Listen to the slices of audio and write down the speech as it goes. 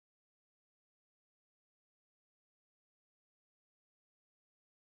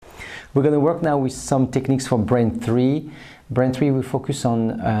We're going to work now with some techniques for brain 3. Brain 3 will focus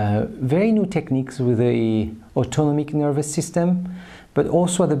on very new techniques with the autonomic nervous system, but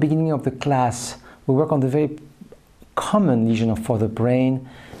also at the beginning of the class we work on the very common lesion for the brain,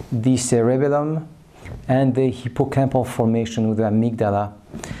 the cerebellum and the hippocampal formation with the amygdala.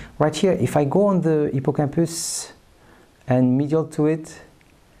 Right here, if I go on the hippocampus and medial to it,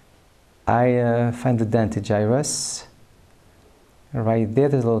 I find the dentate gyrus. Right there,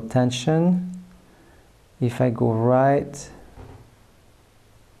 there's a little tension. If I go right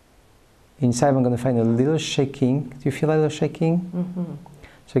inside, I'm going to find a little shaking. Do you feel a little shaking? Mm-hmm.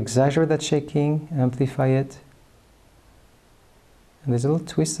 So exaggerate that shaking, amplify it. And there's a little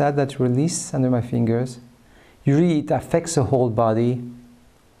twist that release under my fingers. Usually it affects the whole body.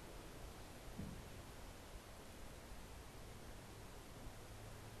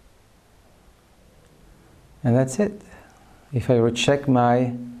 And that's it. If I recheck,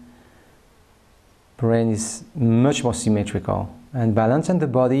 my brain is much more symmetrical and balanced, and the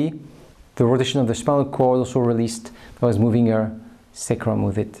body, the rotation of the spinal cord also released. I was moving her sacrum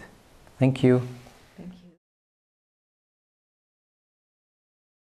with it. Thank you.